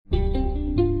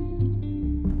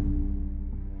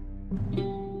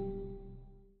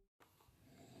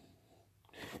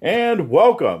And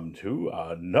welcome to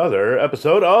another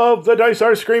episode of The Dice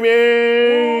Are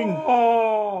Screaming!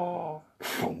 Oh.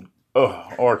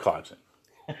 Or Clodson.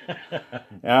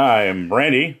 I am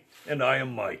Brandy. And I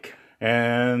am Mike.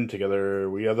 And together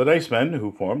we are the Dice Men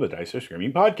who form the Dice Are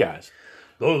Screaming podcast.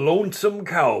 The lonesome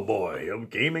cowboy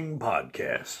of gaming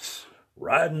podcasts.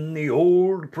 Riding the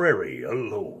old prairie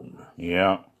alone.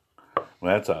 Yeah, well,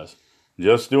 that's us.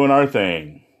 Just doing our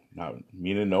thing. Not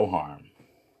meaning no harm.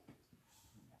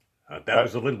 That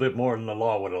was a little bit more than the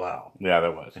law would allow. Yeah,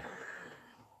 that was.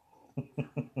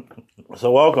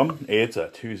 So welcome. It's a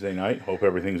Tuesday night. Hope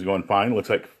everything's going fine. Looks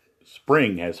like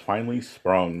spring has finally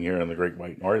sprung here in the Great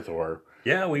White North, or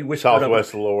we whispered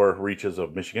southwest lower reaches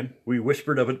of Michigan. We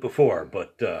whispered of it before,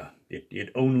 but it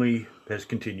only has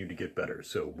continued to get better.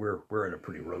 So we're in a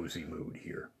pretty rosy mood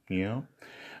here. Yeah.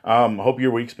 Hope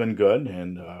your week's been good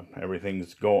and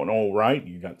everything's going all right.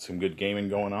 You got some good gaming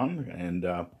going on. And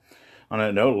on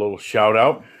that note, a little shout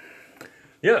out.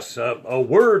 Yes, a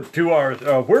word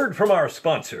from our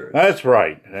sponsor. That's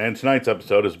right. And tonight's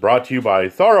episode is brought to you by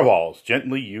Thorvald's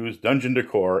Gently Used Dungeon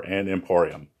Decor and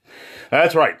Emporium.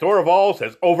 That's right. Thorvald's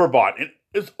has overbought and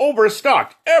is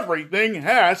overstocked. Everything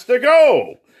has to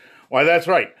go. Why, that's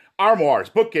right. Armoires,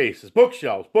 bookcases,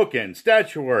 bookshelves, bookends,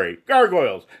 statuary,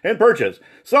 gargoyles, and perches,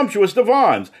 sumptuous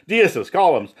divans, daises,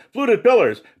 columns, fluted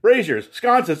pillars, braziers,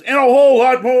 sconces, and a whole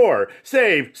lot more.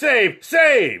 Save, save,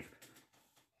 save!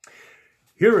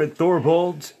 Here at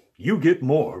Thorvald's, you get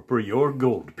more for your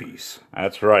gold piece.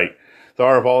 That's right.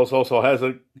 Thorvald's also has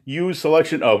a used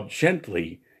selection of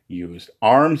gently used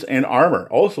arms and armor,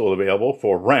 also available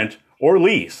for rent or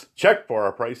lease. Check for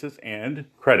our prices and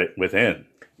credit within.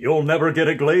 You'll never get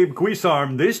a Glaive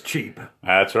Cuisarm this cheap.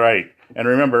 That's right. And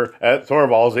remember, at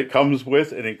Thorvald's, it comes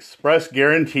with an express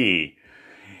guarantee.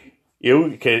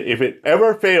 If it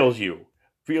ever fails you,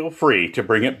 feel free to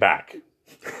bring it back.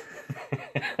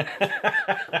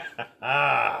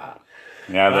 Yeah,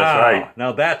 that's right.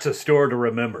 Now that's a store to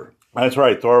remember. That's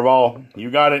right, Thorvald.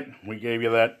 You got it. We gave you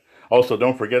that. Also,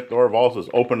 don't forget Thorvald's is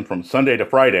open from Sunday to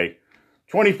Friday,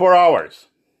 24 hours.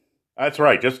 That's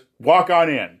right. Just walk on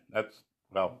in.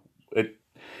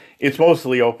 It's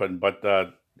mostly open, but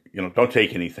don't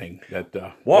take anything.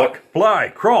 Walk,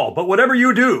 fly, crawl, but whatever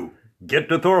you do, get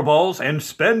to Thorvald's and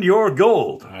spend your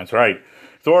gold. That's right.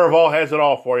 Thorvald has it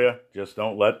all for you. Just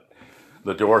don't let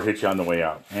the door hit you on the way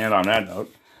out. And on that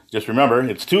note, just remember,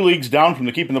 it's 2 leagues down from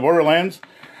the Keep in the Borderlands,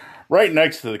 right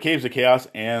next to the Caves of Chaos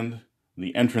and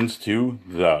the entrance to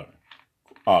the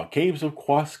Caves of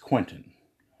Quas Quentin,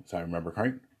 as I remember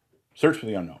right. Search for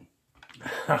the Unknown.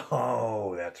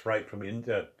 Oh, that's right, from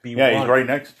into B1. Yeah, he's right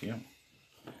next to you.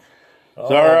 Oh,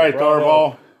 So, all right, bravo.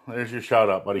 Thorvald, there's your shout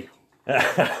out, buddy.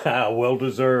 Well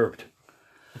deserved.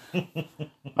 All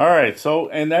right, so,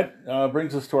 and that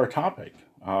brings us to our topic.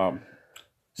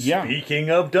 Speaking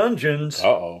of dungeons.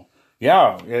 Uh-oh.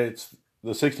 Yeah, it's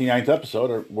the 69th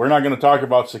episode. We're not going to talk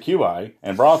about succubi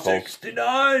and brothels.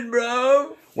 69,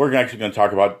 bro. We're actually going to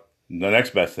talk about the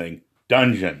next best thing,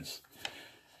 dungeons.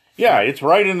 Yeah, it's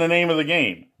right in the name of the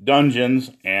game,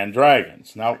 Dungeons and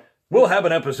Dragons. Now, we'll have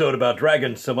an episode about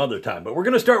dragons some other time, but we're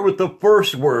going to start with the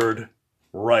first word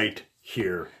right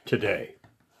here today.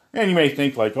 And you may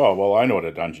think like, oh, well, I know what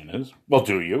a dungeon is. Well,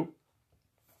 do you?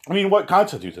 I mean, what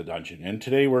constitutes a dungeon? And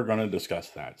today we're going to discuss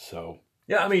that, so...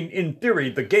 Yeah, I mean, in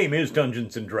theory, the game is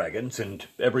Dungeons and Dragons, and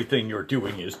everything you're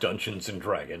doing is Dungeons and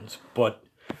Dragons, but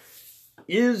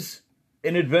is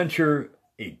an adventure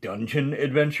a dungeon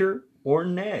adventure or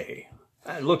nay?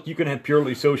 Look, you can have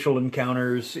purely social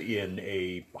encounters in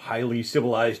a highly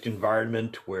civilized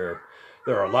environment where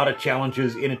there are a lot of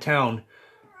challenges in a town,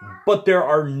 but there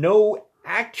are no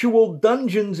actual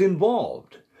dungeons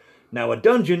involved. Now, a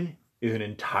dungeon is an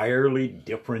entirely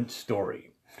different story.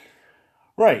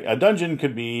 Right, a dungeon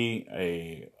could be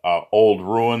a old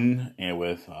ruin and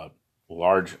with a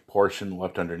large portion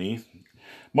left underneath.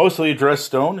 Mostly dressed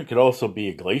stone. It could also be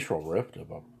a glacial rift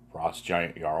of a frost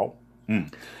giant jarl. Yeah.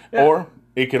 Or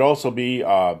it could also be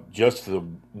just the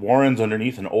warrens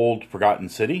underneath an old forgotten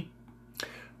city.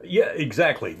 Yeah,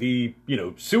 exactly. The,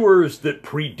 sewers that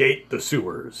predate the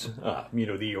sewers.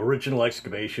 The original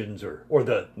excavations or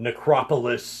the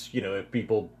necropolis, if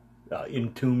people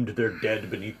entombed their dead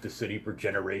beneath the city for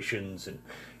generations and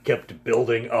kept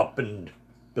building up and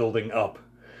building up.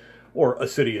 Or a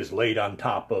city is laid on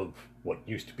top of what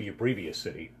used to be a previous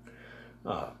city.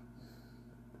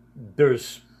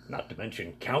 There's, not to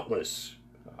mention, countless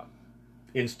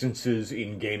instances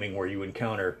in gaming where you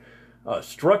encounter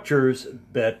structures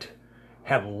that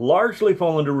have largely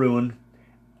fallen to ruin,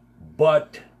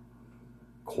 but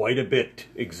quite a bit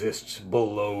exists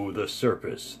below the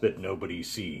surface that nobody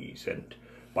sees. And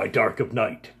By dark of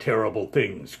night, terrible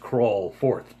things crawl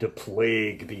forth to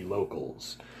plague the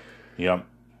locals. Yep.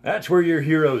 That's where your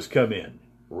heroes come in.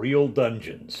 Real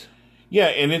dungeons. Yeah,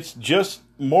 and it's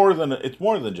more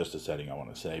than just a setting, I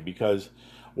want to say, because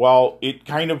while it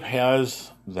kind of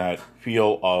has that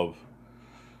feel of,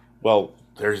 well,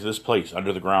 there's this place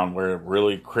under the ground where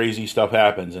really crazy stuff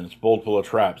happens and it's full of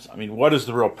traps. I mean, what is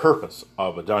the real purpose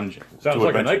of a dungeon? Sounds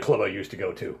like a nightclub I used to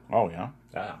go to. Oh, yeah?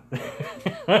 Ah.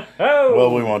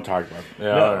 Well, we won't talk about it.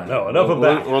 Yeah, no, enough of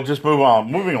that. We'll just move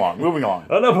on. Moving along.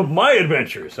 Enough of my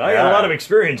adventures. I got a lot of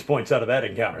experience points out of that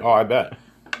encounter. Oh, I bet.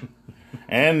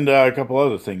 And a couple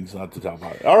other things not to tell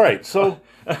about it. All right, so...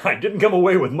 I didn't come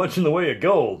away with much in the way of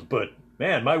gold, but,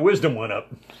 man, my wisdom went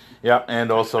up. Yeah, and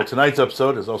also tonight's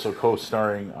episode is also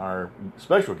co-starring our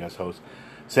special guest host,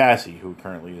 Sassy, who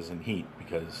currently is in heat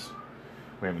because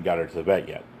we haven't got her to the vet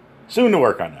yet. Soon to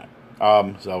work on that.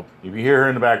 So if you hear her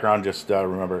in the background, just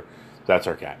remember, that's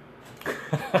our cat.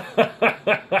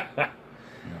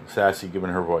 Sassy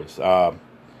giving her voice.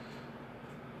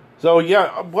 So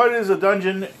yeah, what is a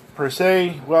dungeon per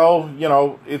se? Well,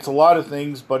 it's a lot of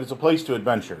things, but it's a place to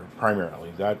adventure,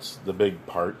 primarily. That's the big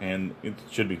part, and it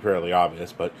should be fairly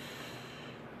obvious, but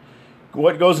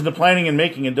what goes into planning and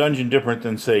making a dungeon different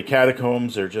than, say,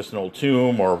 catacombs or just an old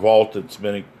tomb or a vault that's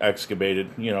been excavated,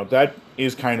 that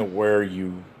is kind of where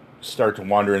you start to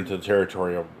wander into the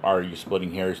territory of, are you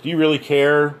splitting hairs? Do you really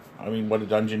care? I mean, what a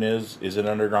dungeon is it an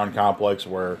underground complex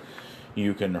where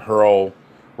you can hurl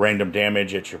random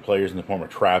damage at your players in the form of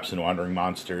traps and wandering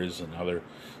monsters and other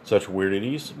such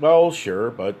weirdities? Well,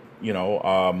 sure, but,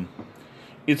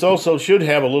 it's also should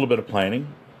have a little bit of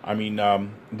planning. I mean,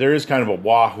 there is kind of a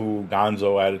wahoo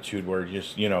gonzo attitude where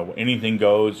just, anything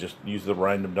goes, just use the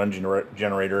random dungeon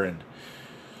generator and,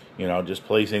 just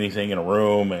place anything in a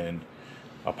room, and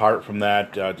apart from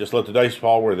that, just let the dice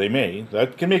fall where they may.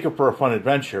 That can make it for a fun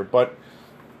adventure, but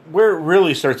where it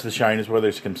really starts to shine is where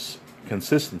there's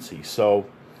consistency. So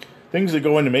things that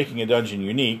go into making a dungeon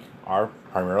unique are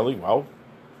primarily,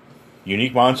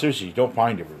 unique monsters you don't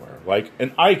find everywhere, like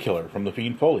an eye killer from the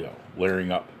Fiend Folio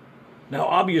layering up. Now,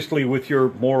 obviously, with your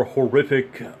more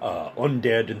horrific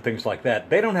undead and things like that,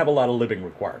 they don't have a lot of living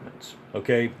requirements,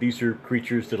 okay? These are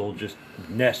creatures that'll just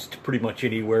nest pretty much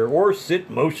anywhere or sit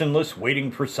motionless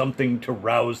waiting for something to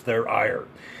rouse their ire.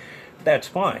 That's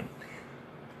fine.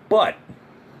 But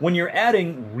when you're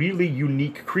adding really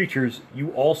unique creatures, you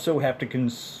also have to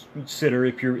consider,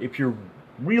 if you're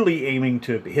really aiming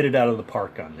to hit it out of the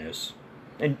park on this,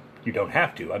 and you don't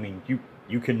have to. I mean,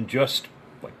 you can just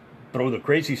throw the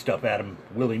crazy stuff at them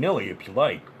willy-nilly if you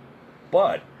like.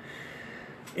 But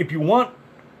if you want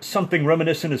something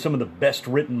reminiscent of some of the best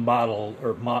written modules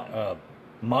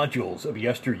of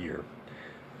yesteryear,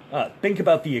 think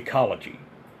about the ecology,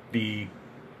 the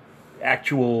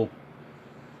actual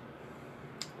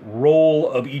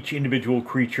role of each individual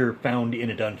creature found in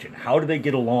a dungeon. How do they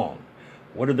get along?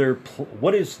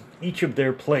 What is each of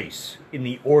their place in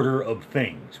the order of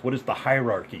things? What is the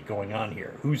hierarchy going on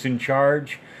here? Who's in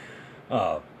charge?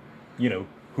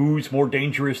 Who's more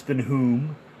dangerous than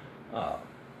whom?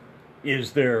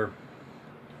 Is there...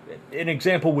 An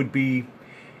example would be,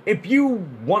 if you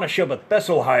want to shove a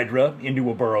Thessal Hydra into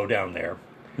a burrow down there,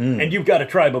 and you've got a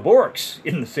tribe of orcs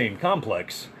in the same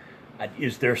complex,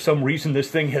 is there some reason this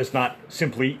thing has not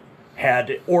simply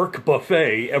had orc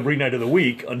buffet every night of the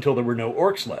week until there were no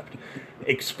orcs left?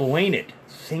 Explain it.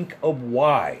 Think of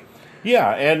why.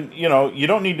 Yeah, and, you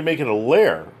don't need to make it a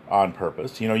lair on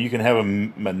purpose. You can have a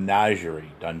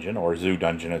menagerie dungeon, or zoo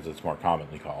dungeon as it's more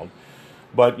commonly called.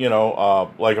 But,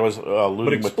 like I was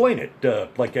alluding But explain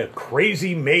it. Like a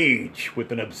crazy mage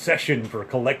with an obsession for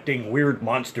collecting weird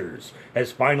monsters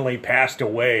has finally passed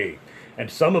away. And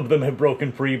some of them have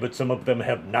broken free, but some of them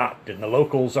have not. And the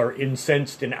locals are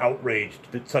incensed and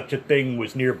outraged that such a thing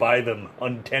was nearby them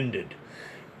untended.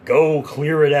 Go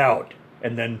clear it out.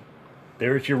 And then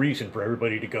there's your reason for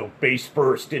everybody to go face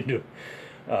first into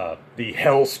the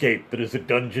hellscape that is a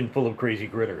dungeon full of crazy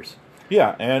critters.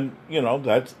 Yeah, and,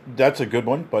 that's a good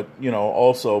one. But,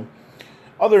 also,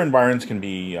 other environments can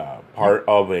be part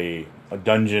of a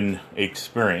dungeon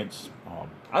experience.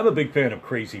 I'm a big fan of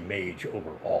Crazy Mage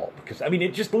overall, because,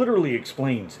 it just literally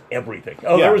explains everything.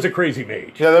 Oh, yeah. There was a Crazy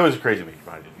Mage. Yeah, there was a Crazy Mage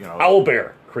behind it.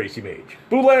 Owlbear, Crazy Mage.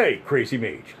 Boule, Crazy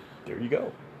Mage. There you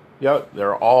go. Yeah,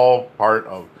 they're all part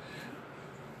of...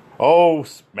 Oh,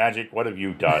 Magic, what have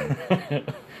you done?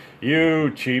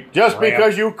 You cheap Just tramp.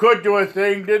 because you could do a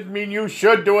thing didn't mean you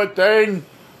should do a thing.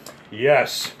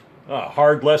 Yes. A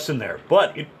hard lesson there.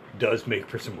 But it does make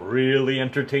for some really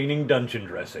entertaining dungeon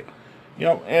dressing.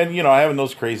 Having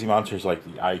those crazy monsters like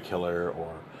the Eye Killer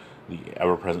or the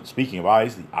ever-present, speaking of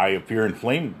eyes, the Eye of Fear and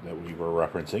Flame that we were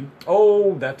referencing.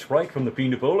 Oh, that's right, from the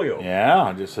Fiend of Folio.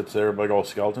 Yeah, it just sits there, big old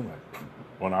skeleton. Like,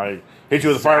 when I hit you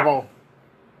with a fireball,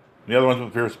 the other one's with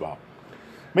a fierce ball.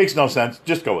 Makes no sense.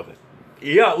 Just go with it.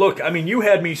 Yeah, look, I mean, you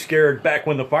had me scared back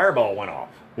when the fireball went off.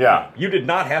 Yeah. You did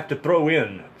not have to throw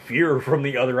in fear from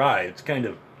the other eye. It's kind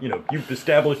of, you've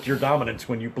established your dominance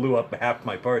when you blew up half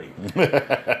my party.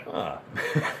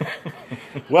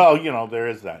 Well, there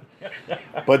is that.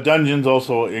 But dungeons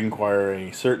also inquire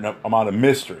a certain amount of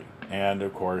mystery. And,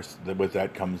 of course, with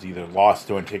that comes either lost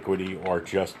to antiquity or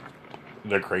just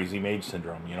the crazy mage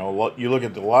syndrome. You look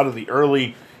at a lot of the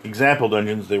early example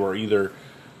dungeons, they were either...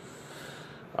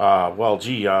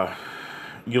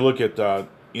 you look at...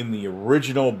 in the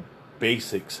original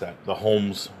basic set, the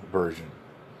Holmes version,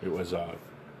 it was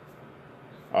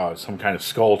some kind of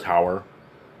skull tower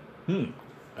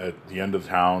at the end of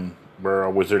town where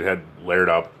a wizard had layered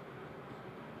up.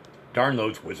 Darn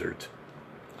those wizards.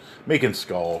 Making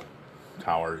skull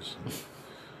towers,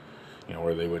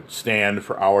 where they would stand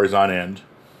for hours on end,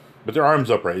 with their arms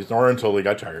upraised, or until they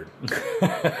got tired,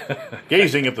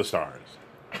 gazing at the stars.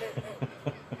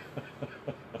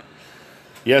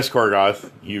 Yes, Korgoth,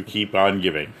 you keep on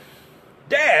giving.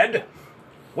 Dad?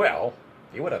 Well,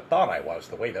 you would have thought I was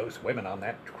the way those women on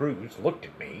that cruise looked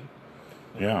at me.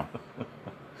 Yeah.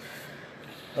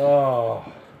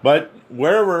 Oh. But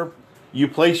wherever you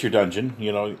place your dungeon,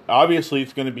 obviously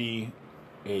it's going to be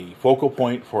a focal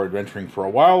point for adventuring for a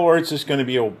while, or it's just going to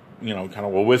be a, kind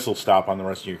of a whistle stop on the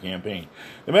rest of your campaign.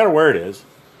 No matter where it is,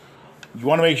 you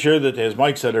want to make sure that, as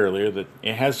Mike said earlier, that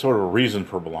it has sort of a reason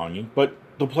for belonging, but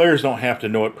the players don't have to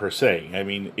know it per se. I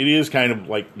mean, it is kind of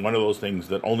like one of those things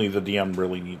that only the DM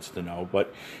really needs to know,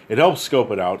 but it helps scope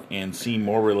it out and seem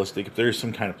more realistic if there's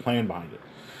some kind of plan behind it.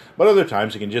 But other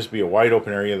times it can just be a wide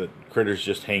open area that critters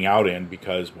just hang out in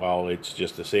because, well, it's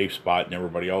just a safe spot and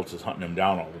everybody else is hunting them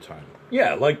down all the time.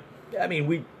 Yeah,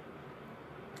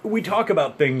 we talk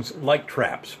about things like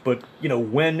traps, but,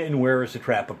 when and where is a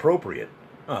trap appropriate?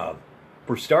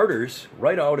 For starters,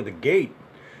 right out of the gate,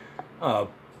 a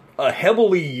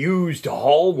heavily used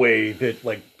hallway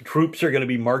that, troops are going to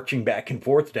be marching back and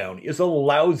forth down is a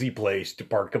lousy place to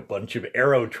park a bunch of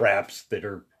arrow traps that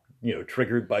are,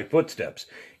 triggered by footsteps.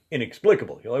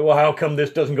 Inexplicable. You're like, well, how come this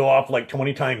doesn't go off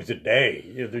 20 times a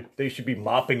day? They should be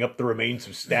mopping up the remains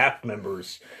of staff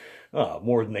members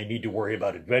more than they need to worry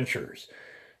about adventurers.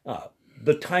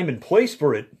 The time and place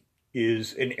for it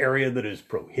is an area that is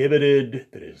prohibited,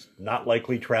 that is not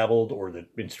likely traveled, or that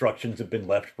instructions have been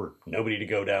left for nobody to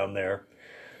go down there.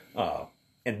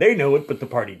 And they know it, but the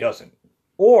party doesn't.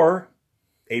 Or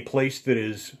a place that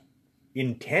is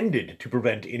intended to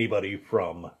prevent anybody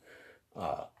from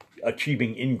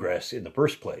achieving ingress in the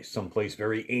first place. Someplace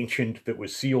very ancient that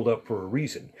was sealed up for a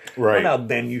reason. Right. Well, now,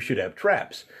 then you should have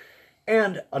traps.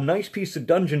 And a nice piece of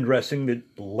dungeon dressing that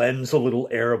lends a little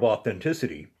air of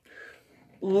authenticity.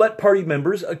 Let party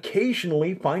members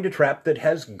occasionally find a trap that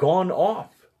has gone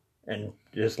off and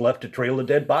just left a trail of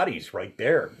dead bodies right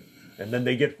there. And then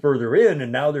they get further in,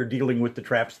 and now they're dealing with the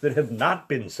traps that have not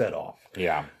been set off.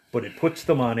 Yeah. But it puts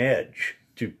them on edge.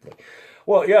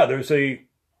 Well, yeah, there's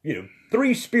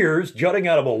 3 spears jutting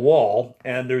out of a wall,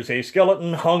 and there's a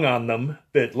skeleton hung on them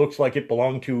that looks like it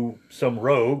belonged to some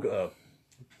rogue.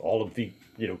 All of the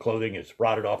clothing is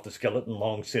rotted off the skeleton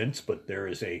long since, but there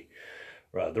is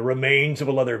the remains of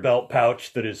a leather belt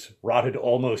pouch that is rotted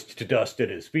almost to dust at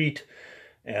his feet,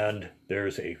 and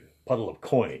there's a puddle of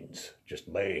coins just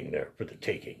laying there for the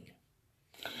taking.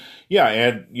 Yeah,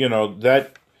 and,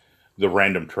 that, the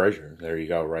random treasure, there you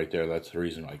go, right there. That's the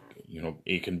reason,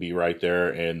 it can be right there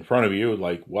in front of you,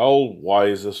 why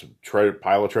is this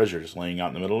pile of treasure just laying out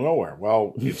in the middle of nowhere?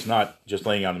 Well, it's not just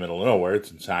laying out in the middle of nowhere,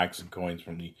 it's in sacks and coins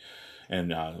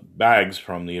and bags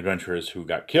from the adventurers who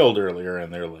got killed earlier,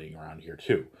 and they're laying around here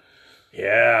too.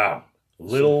 Yeah,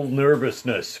 little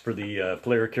nervousness for the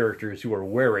player characters who are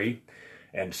wary,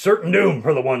 and certain doom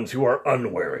for the ones who are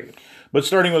unwary. But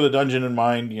starting with a dungeon in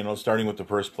mind, starting with the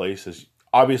first place is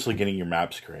obviously getting your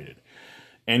maps created.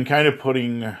 And kind of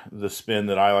putting the spin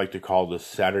that I like to call the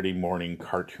Saturday morning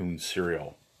cartoon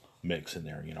serial mix in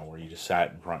there, where you just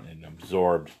sat in front and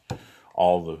absorbed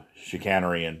all the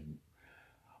chicanery and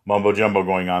mumbo-jumbo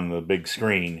going on the big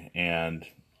screen and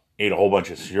ate a whole bunch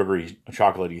of sugary,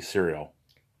 chocolatey cereal.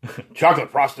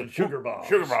 Chocolate frosted sugar bombs.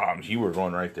 Sugar bombs. You were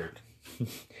going right there.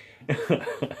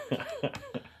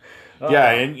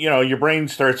 Yeah, and, your brain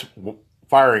starts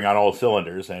firing on all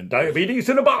cylinders. And diabetes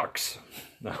in a box.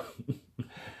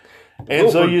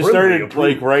 And so you started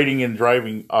writing and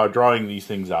drawing these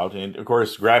things out, and of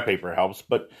course scrap paper helps.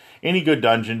 But any good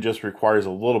dungeon just requires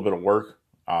a little bit of work.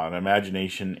 an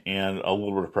imagination and a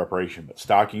little bit of preparation. But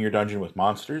stocking your dungeon with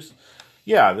monsters,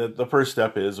 yeah, the first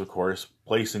step is, of course,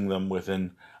 placing them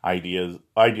within ideal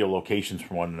locations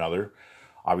from one another.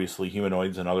 Obviously,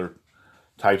 humanoids and other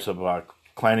types of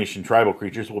clannish and tribal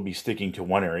creatures will be sticking to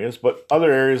one areas, but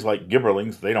other areas like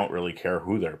Gibberlings, they don't really care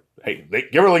who they're... Hey,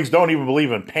 Gibberlings don't even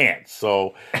believe in pants,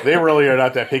 so they really are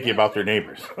not that picky about their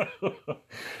neighbors.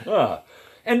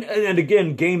 And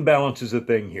again, game balance is a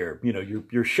thing here. You know,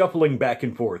 you're shuffling back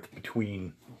and forth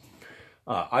between...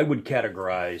 I would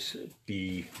categorize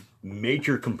the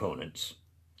major components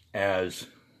as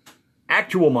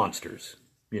actual monsters.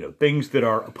 You know, things that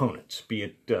are opponents, be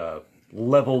it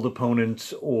leveled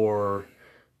opponents or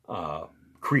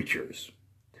creatures.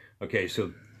 Okay,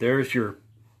 so there's your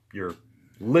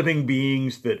living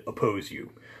beings that oppose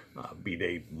you, be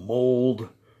they mold,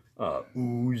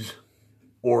 ooze,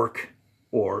 orc,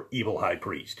 or evil high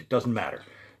priest. It doesn't matter.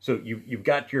 So you've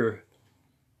got your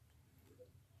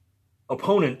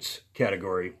opponents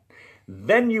category.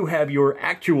 Then you have your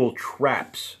actual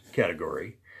traps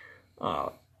category.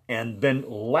 And then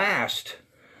last,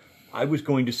 I was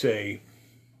going to say,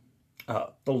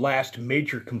 the last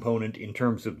major component in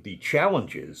terms of the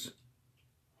challenges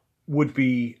would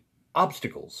be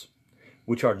obstacles,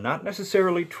 which are not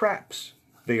necessarily traps.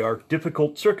 They are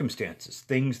difficult circumstances,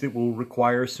 things that will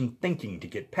require some thinking to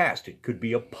get past. It could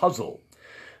be a puzzle.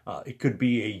 It could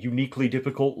be a uniquely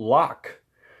difficult lock.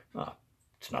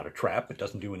 It's not a trap. It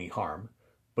doesn't do any harm,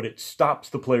 but it stops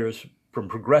the players from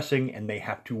progressing, and they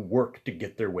have to work to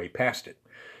get their way past it.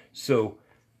 So,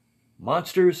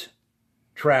 monsters,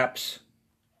 traps,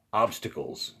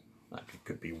 obstacles. It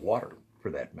could be water, for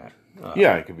that matter.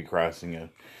 Yeah, it could be crossing a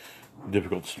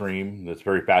difficult stream that's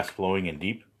very fast-flowing and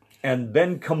deep. And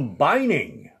then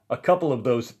combining a couple of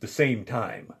those at the same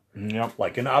time. Yep.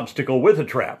 Like an obstacle with a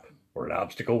trap, or an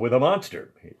obstacle with a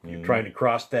monster. You're trying to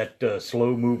cross that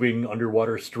slow-moving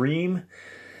underwater stream,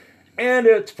 and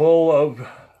it's full of...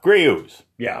 Gray ooze.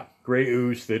 Yeah, gray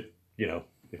ooze that, you know,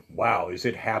 wow, is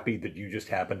it happy that you just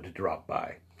happened to drop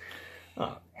by?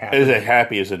 As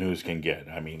happy as an ooze can get.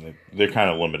 I mean, they're kind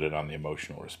of limited on the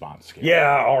emotional response scale.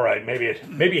 Yeah, all right,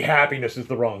 maybe happiness is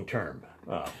the wrong term.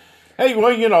 Hey,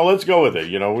 well, you know, let's go with it,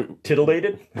 you know.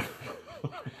 Titillated?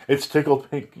 It's tickled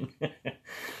pink.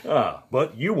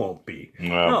 But you won't be.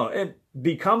 No, and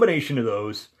the combination of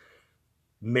those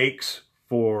makes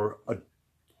for a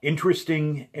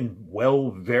interesting and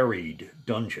well-varied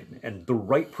dungeon, and the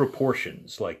right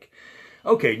proportions. Like,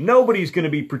 okay, nobody's going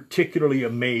to be particularly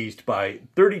amazed by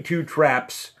 32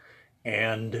 traps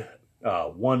and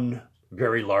one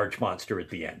very large monster at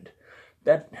the end.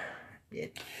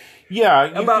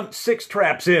 About 6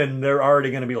 traps in, they're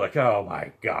already going to be like, oh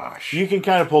my gosh. You can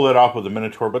kind of pull that off with the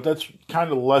Minotaur, but that's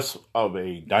kind of less of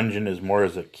a dungeon, as more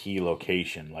as a key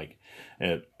location, like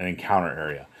an encounter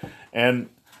area.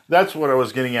 And that's what I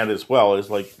was getting at as well, is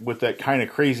like with that kind of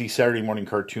crazy Saturday morning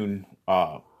cartoon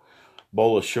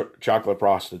bowl of chocolate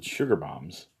frosted sugar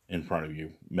bombs in front of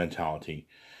you mentality.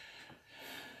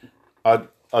 A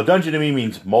dungeon to me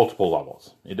means multiple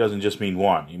levels. It doesn't just mean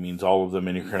one. It means all of them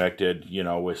interconnected, you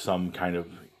know, with some kind of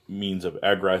means of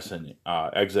egress and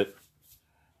exit,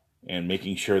 and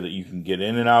making sure that you can get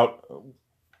in and out,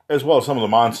 as well as some of the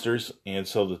monsters, and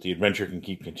so that the adventure can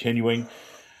keep continuing.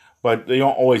 But they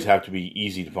don't always have to be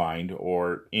easy to find,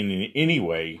 or in any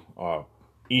way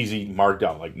easy marked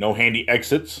out. Like no handy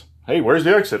exits. Hey, where's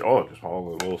the exit? Oh, just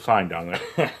follow the little sign down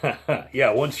there.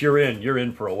 Yeah, once you're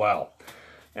in for a while.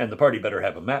 And the party better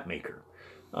have a map maker.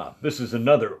 This is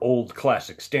another old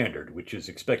classic standard, which is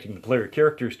expecting the player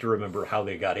characters to remember how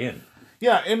they got in.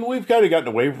 Yeah, and we've kind of gotten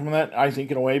away from that, I think,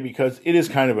 in a way, because it is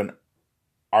kind of an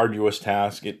arduous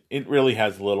task. It really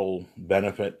has little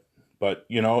benefit. But,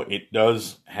 you know, it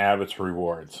does have its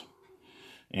rewards.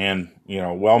 And, you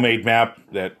know, well-made map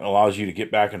that allows you to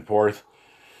get back and forth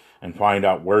and find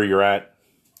out where you're at.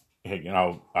 You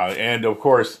know, and, of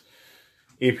course,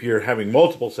 if you're having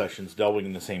multiple sessions delving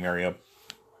in the same area,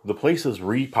 the places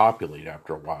repopulate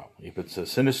after a while. If it's a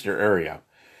sinister area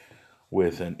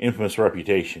with an infamous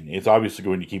reputation, it's obviously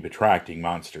going to keep attracting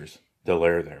monsters to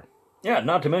lair there. Yeah,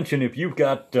 not to mention if you've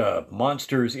got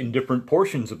monsters in different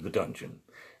portions of the dungeon.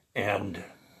 And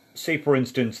say, for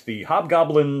instance, the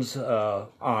hobgoblins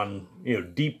on, you know,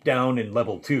 deep down in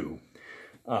level 2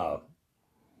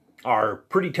 are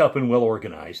pretty tough and well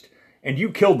organized, and you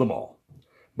killed them all.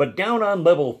 But down on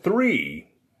level 3,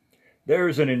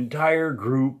 there's an entire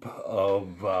group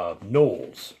of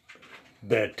gnolls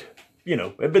that, you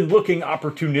know, have been looking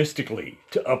opportunistically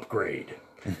to upgrade.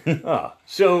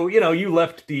 So, you know, you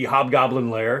left the hobgoblin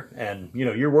lair, and, you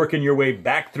know, you're working your way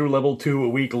back through level 2 a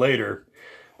week later.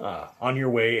 on your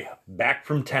way back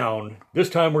from town. This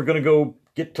time we're going to go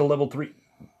get to level 3.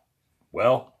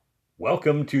 Well,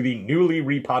 welcome to the newly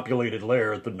repopulated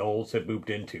lair the Knolls have moved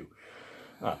into.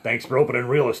 Thanks for opening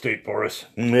real estate for us.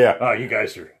 Yeah. You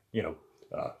guys are,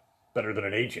 better than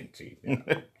an agency.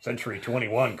 Century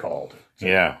 21 called. So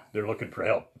Yeah. they're looking for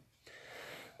help.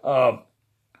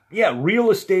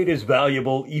 Real estate is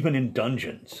valuable even in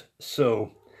dungeons.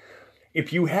 So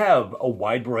if you have a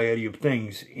wide variety of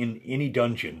things in any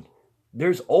dungeon,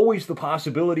 there's always the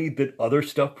possibility that other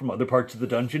stuff from other parts of the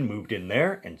dungeon moved in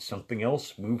there and something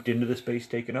else moved into the space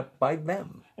taken up by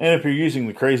them. And if you're using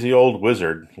the crazy old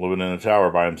wizard living in a tower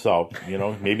by himself,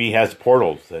 maybe he has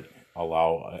portals that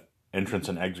allow entrance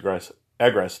and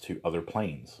egress to other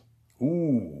planes.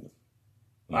 Ooh.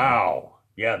 Wow.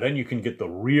 Yeah, then you can get the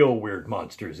real weird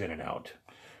monsters in and out.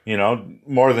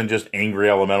 More than just angry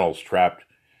elementals trapped.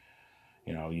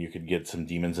 You could get some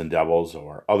demons and devils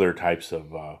or other types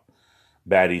of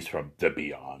baddies from the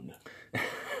beyond.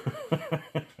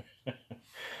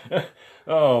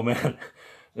 Oh, man.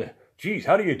 Geez,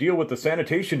 how do you deal with the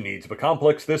sanitation needs of a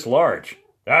complex this large?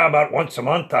 About once a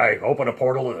month, I open a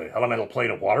portal to the elemental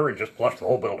plane of water and just flush the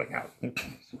whole building out.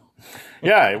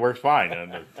 Yeah, it works fine.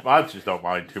 And the monsters don't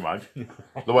mind too much.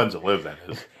 The ones that live, that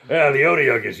is. Yeah, the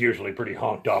Odiug is usually pretty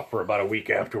honked off for about a week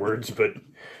afterwards, but...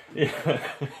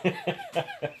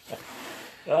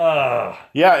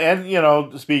 Yeah,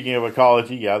 and, speaking of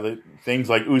ecology, the things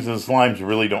like oozes and slimes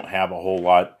really don't have a whole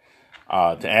lot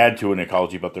to add to an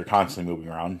ecology, but they're constantly moving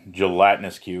around.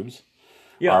 Gelatinous cubes.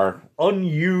 Yeah,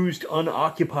 unused,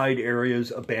 unoccupied areas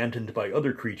abandoned by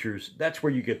other creatures. That's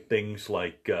where you get things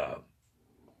like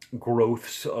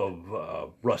growths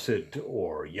of russet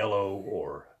or yellow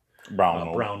or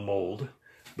brown mold.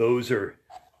 Those are,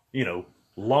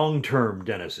 long-term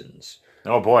denizens.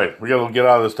 Oh boy, we gotta get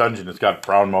out of this dungeon. It's got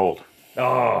brown mold.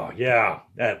 Oh, yeah.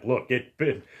 Look,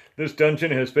 this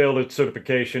dungeon has failed its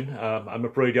certification. I'm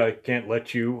afraid I can't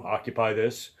let you occupy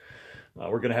this.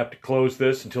 We're going to have to close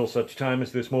this until such time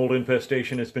as this mold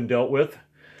infestation has been dealt with.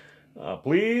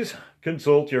 Please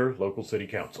consult your local city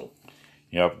council.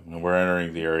 Yep, and we're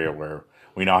entering the area where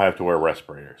we now have to wear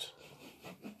respirators.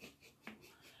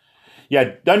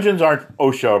 Yeah, dungeons aren't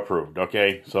OSHA approved,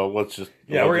 okay? So let's just...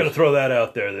 Yeah, we're going to throw that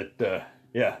out there that,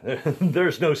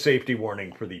 there's no safety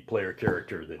warning for the player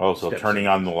character. Also, turning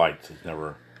on the lights is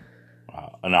never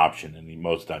an option in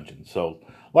most dungeons. So,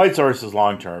 light sources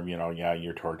long-term,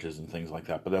 your torches and things like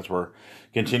that. But that's where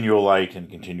continual light and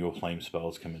continual flame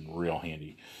spells come in real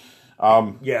handy.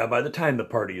 By the time the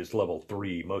party is level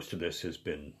 3, most of this has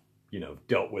been...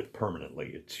 dealt with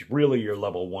permanently. It's really your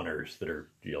level 1ers that are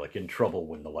in trouble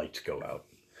when the lights go out.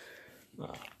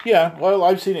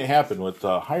 I've seen it happen with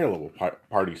higher level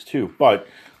parties too, but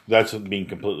that's being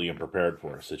completely unprepared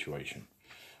for a situation.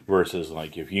 Versus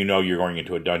if you're going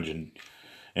into a dungeon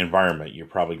environment, you're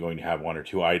probably going to have 1 or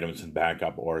 2 items in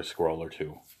backup or a scroll or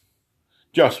 2.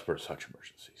 Just for such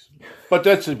emergencies. But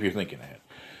that's if you're thinking ahead.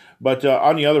 But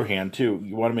on the other hand too,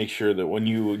 you want to make sure that when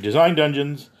you design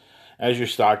dungeons, as you're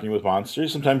stocking with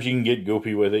monsters, sometimes you can get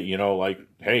goofy with it,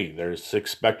 hey, there's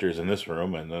 6 specters in this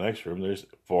room, and the next room there's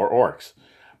 4 orcs.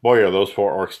 Boy, are those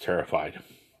 4 orcs terrified.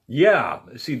 Yeah,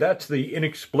 see, that's the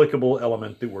inexplicable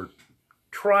element that we're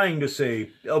trying to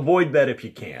say, avoid that if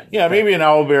you can. Yeah, maybe an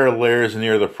owlbear lairs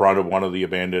near the front of one of the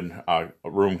abandoned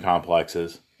room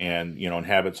complexes, and,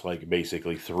 inhabits,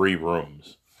 basically 3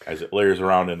 rooms, as it lairs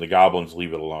around, and the goblins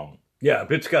leave it alone. Yeah,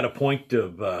 if it's got a point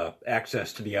of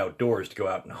access to the outdoors to go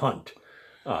out and hunt,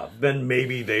 then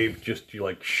maybe they've just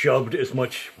shoved as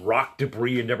much rock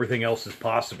debris and everything else as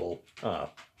possible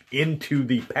into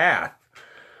the path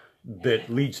that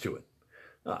leads to it,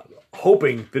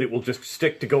 hoping that it will just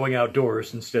stick to going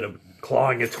outdoors instead of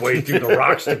clawing its way through the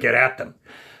rocks to get at them.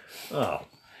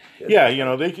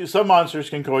 Yeah, some monsters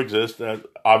can coexist.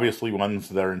 Obviously, ones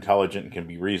that are intelligent can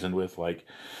be reasoned with,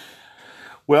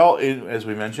 Well, as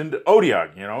we mentioned,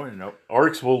 Odiug,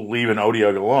 orcs will leave an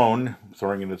Odiug alone,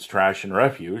 throwing in its trash and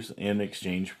refuse, in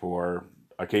exchange for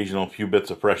occasional few bits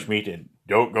of fresh meat, and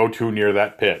don't go too near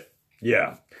that pit.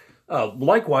 Yeah.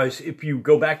 Likewise, if you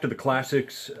go back to the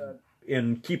classics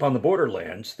in Keep on the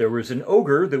Borderlands, there was an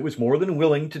ogre that was more than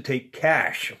willing to take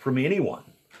cash from anyone.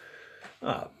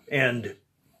 And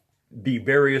the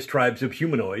various tribes of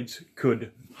humanoids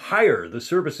could hire the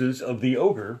services of the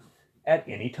ogre at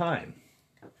any time.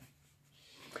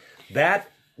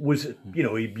 That was, a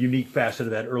unique facet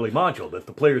of that early module, that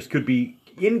the players could be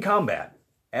in combat,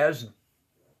 as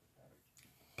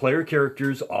player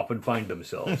characters often find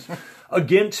themselves,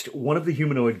 against one of the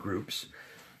humanoid groups,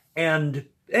 and,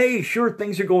 hey, sure,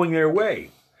 things are going their way,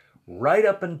 right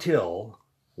up until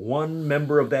one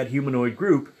member of that humanoid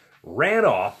group ran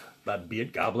off, be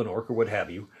it goblin, orc, or what have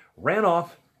you, ran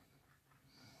off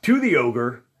to the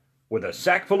ogre with a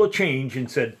sack full of change and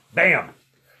said, "Bam!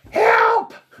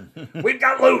 Help! We've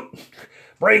got loot!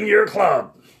 Bring your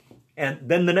club!" And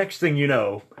then the next thing you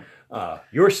know,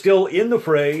 you're still in the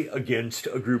fray against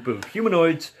a group of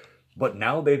humanoids, but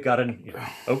now they've got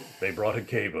they brought a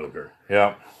cave ogre.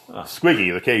 Yeah.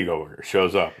 Squiggy, the cave ogre,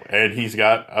 shows up, and he's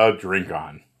got a drink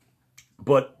on.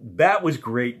 But that was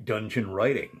great dungeon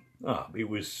writing. It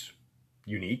was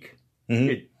unique.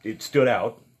 Mm-hmm. It stood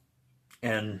out.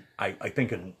 And I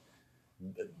think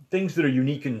things that are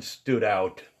unique and stood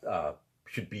out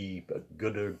should be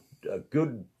a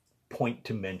good point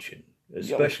to mention,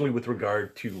 especially with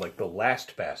regard to like the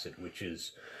last facet, which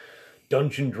is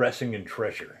dungeon dressing and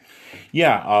treasure.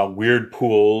 Yeah, weird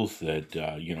pools that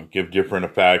give different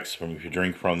effects from if you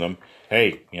drink from them.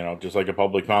 Hey, just like a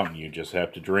public fountain, you just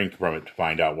have to drink from it to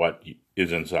find out what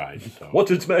is inside. So.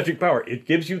 What's its magic power? It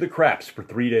gives you the craps for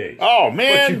 3 days. Oh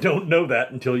man! But you don't know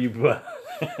that until you've.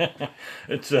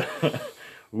 It's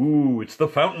the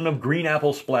fountain of green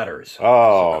apple splatters.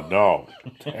 Oh no,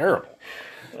 terrible.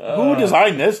 Who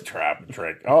designed this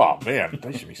trick? Oh man,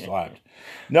 they should be slapped.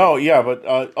 No, yeah, but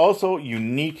also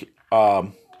unique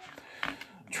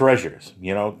treasures.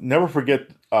 Never forget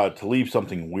to leave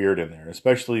something weird in there,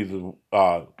 especially the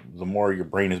more your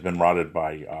brain has been rotted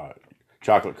by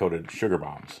chocolate-coated sugar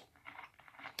bombs.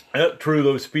 True,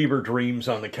 those fever dreams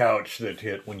on the couch that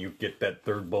hit when you get that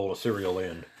third bowl of cereal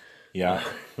in. Yeah.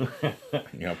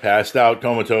 Passed out,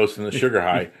 comatose, and the sugar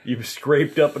high. You've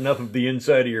scraped up enough of the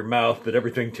inside of your mouth that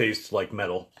everything tastes like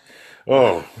metal.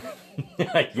 Oh.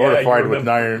 Fortified with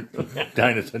 9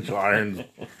 essential irons,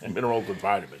 minerals, and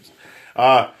vitamins.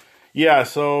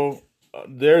 So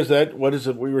there's that. What is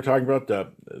it we were talking about?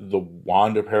 The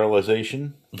wand of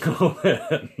paralyzation?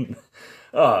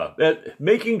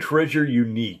 Making treasure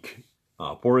unique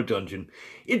for a dungeon.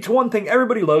 It's one thing.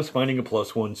 Everybody loves finding a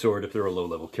 +1 sword if they're a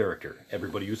low-level character.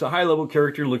 Everybody who's a high-level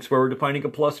character looks forward to finding a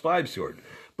 +5 sword.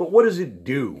 But what does it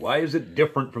do? Why is it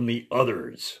different from the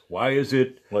others? Why is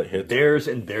it theirs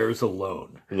and theirs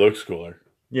alone? It looks cooler.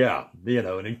 Yeah,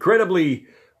 an incredibly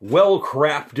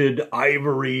well-crafted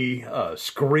ivory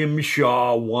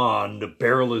scrimshaw wand of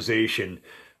paralyzation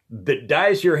that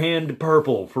dyes your hand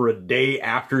purple for a day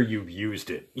after you've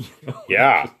used it.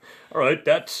 Yeah. All right,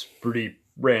 that's pretty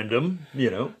random,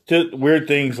 Weird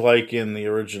things like in the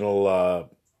original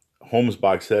Holmes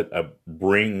box set, a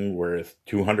ring worth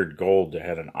 200 gold that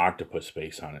had an octopus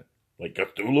face on it. Like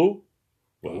Cthulhu?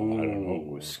 Well, I don't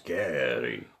know.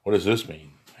 Scary. What does this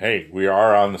mean? Hey, we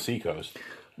are on the seacoast.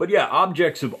 But yeah,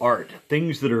 objects of art,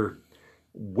 things that are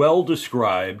well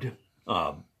described,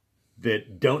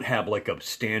 that don't have like a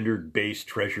standard base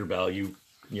treasure value,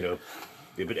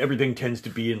 but everything tends to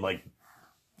be in like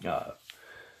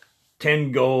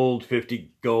 10 gold,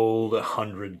 50 gold,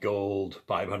 100 gold,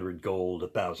 500 gold,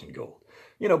 1,000 gold.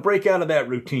 Break out of that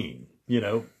routine,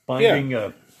 finding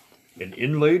an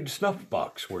inlaid snuff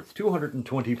box worth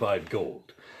 225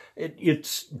 gold.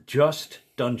 It's just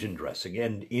dungeon dressing,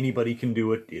 and anybody can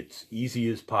do it. It's easy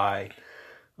as pie.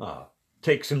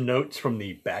 Take some notes from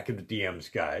the back of the DM's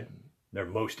guide. They're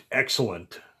most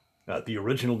excellent. The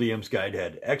original DM's guide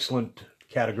had excellent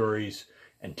categories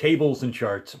and tables and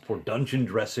charts for dungeon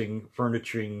dressing,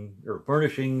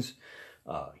 furnishings,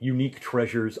 unique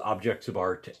treasures, objects of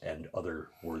art, and other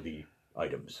worthy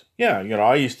items. Yeah,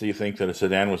 I used to think that a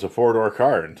sedan was a 4-door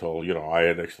car until, I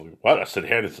had actually, what, a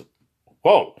sedan is,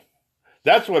 whoa,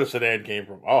 that's what a sedan came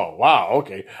from. Oh, wow,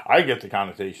 okay, I get the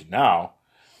connotation now.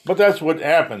 But that's what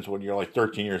happens when you're like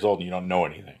 13 years old and you don't know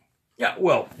anything. Yeah,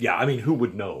 well, yeah, I mean, who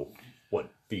would know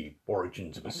what the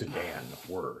origins of a sedan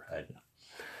were?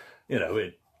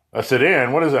 A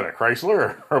sedan? What is that, a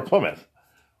Chrysler or a Plymouth?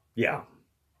 Yeah.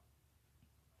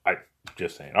 I'm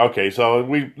just saying. Okay, so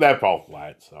that fell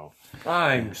flat, so.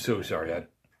 I'm so sorry.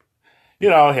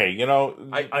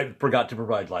 I forgot to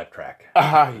provide laugh track.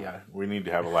 Yeah, we need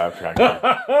to have a laugh track.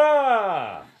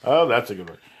 Oh, that's a good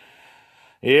one.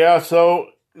 Yeah, so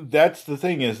that's the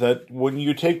thing is that when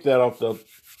you take that off the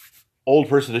old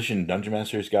first edition Dungeon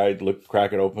Master's Guide,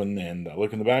 crack it open and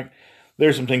look in the back,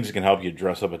 there's some things that can help you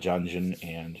dress up a dungeon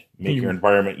and make your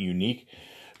environment unique.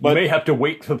 But you may have to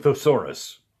wake the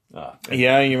thesaurus.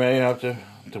 Yeah, you may have to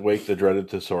wake the dreaded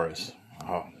thesaurus.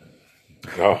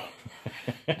 Oh.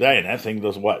 Dang, that thing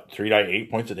does what? 3 die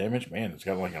 8 points of damage? Man, it's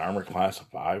got like an armor class of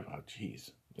 5. Oh, jeez.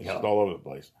 It's just all over the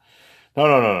place.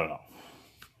 No.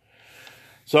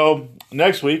 So,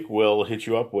 next week, we'll hit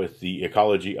you up with the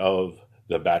ecology of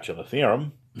the Bachelor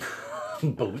Theorem.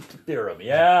 Theorem,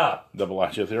 yeah. The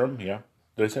Bachelor Theorem, yeah.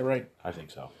 Did I say it right? I think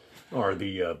so. Or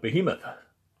the behemoth.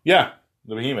 Yeah,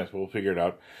 the behemoth. We'll figure it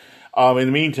out. In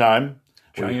the meantime,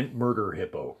 Giant murder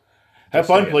hippo. have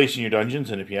fun placing your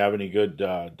dungeons, and if you have any good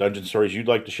dungeon stories you'd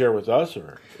like to share with us,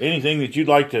 or anything that you'd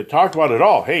like to talk about at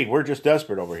all, hey, we're just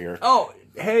desperate over here. Oh,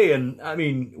 hey, and I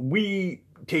mean, we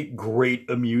take great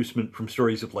amusement from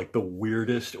stories of like the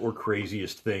weirdest or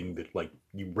craziest thing that like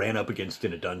you ran up against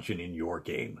in a dungeon in your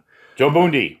game. Joe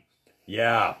Boondy.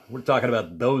 Yeah, we're talking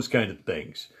about those kind of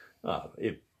things.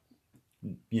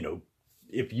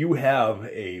 If you have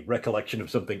a recollection of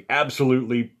something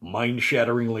absolutely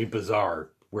mind-shatteringly bizarre,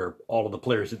 where all of the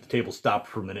players at the table stopped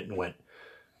for a minute and went,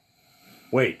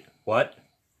 "Wait, what?"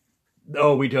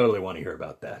 Oh, we totally want to hear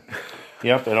about that.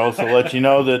 Yep, and also let you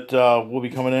know that we'll be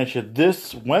coming at you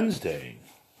this Wednesday.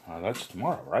 That's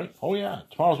tomorrow, right? Oh, yeah,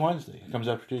 tomorrow's Wednesday. It comes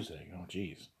after Tuesday. Oh,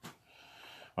 jeez.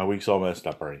 My week's all messed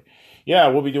up already. Yeah,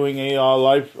 we'll be doing a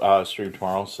live stream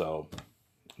tomorrow, so...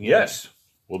 Yes.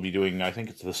 We'll be doing, I think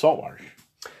it's the Saltmarsh.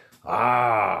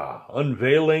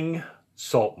 Unveiling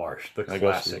Saltmarsh, the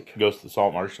classic. Goes to the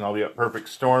Saltmarsh, and I'll be at Perfect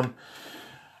Storm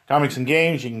Comics and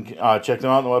Games. You can check them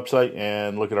out on the website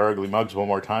and look at our ugly mugs one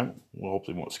more time. We'll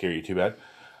hopefully won't scare you too bad.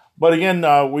 But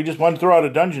again, we just wanted to throw out a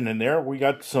dungeon in there. We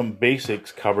got some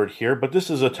basics covered here, but this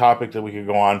is a topic that we could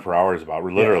go on for hours about,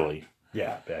 literally.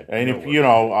 Yeah. And if,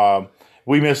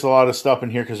 we missed a lot of stuff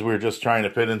in here because we were just trying to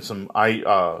fit in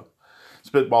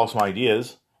spitball some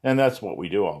ideas, and that's what we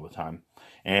do all the time.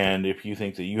 And if you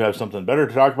think that you have something better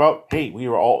to talk about, hey, we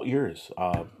are all ears.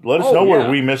 Let us know where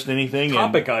we missed anything.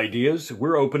 Topic ideas,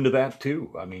 we're open to that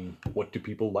too. I mean, what do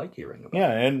people like hearing about?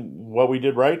 Yeah, and what we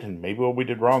did right and maybe what we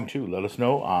did wrong too. Let us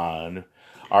know on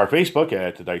our Facebook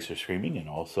at The Dice Are Screaming, and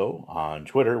also on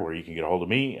Twitter, where you can get a hold of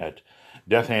me at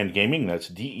Deathhand Gaming. That's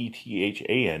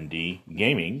DETHAND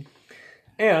Gaming.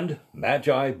 And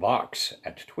Magi Vox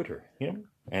at Twitter. Yeah.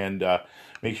 And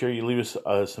make sure you leave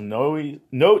us some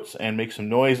notes and make some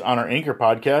noise on our Anchor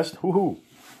podcast. Woohoo!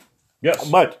 Yes,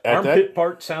 but armpit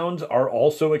fart sounds are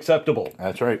also acceptable.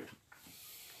 That's right.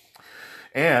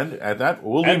 And at that,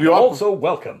 we'll leave you off. Also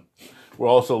welcome. We'll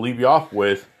also leave you off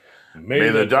with May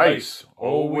the dice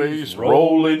always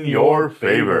roll in your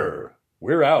favor.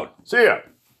 We're out. See ya.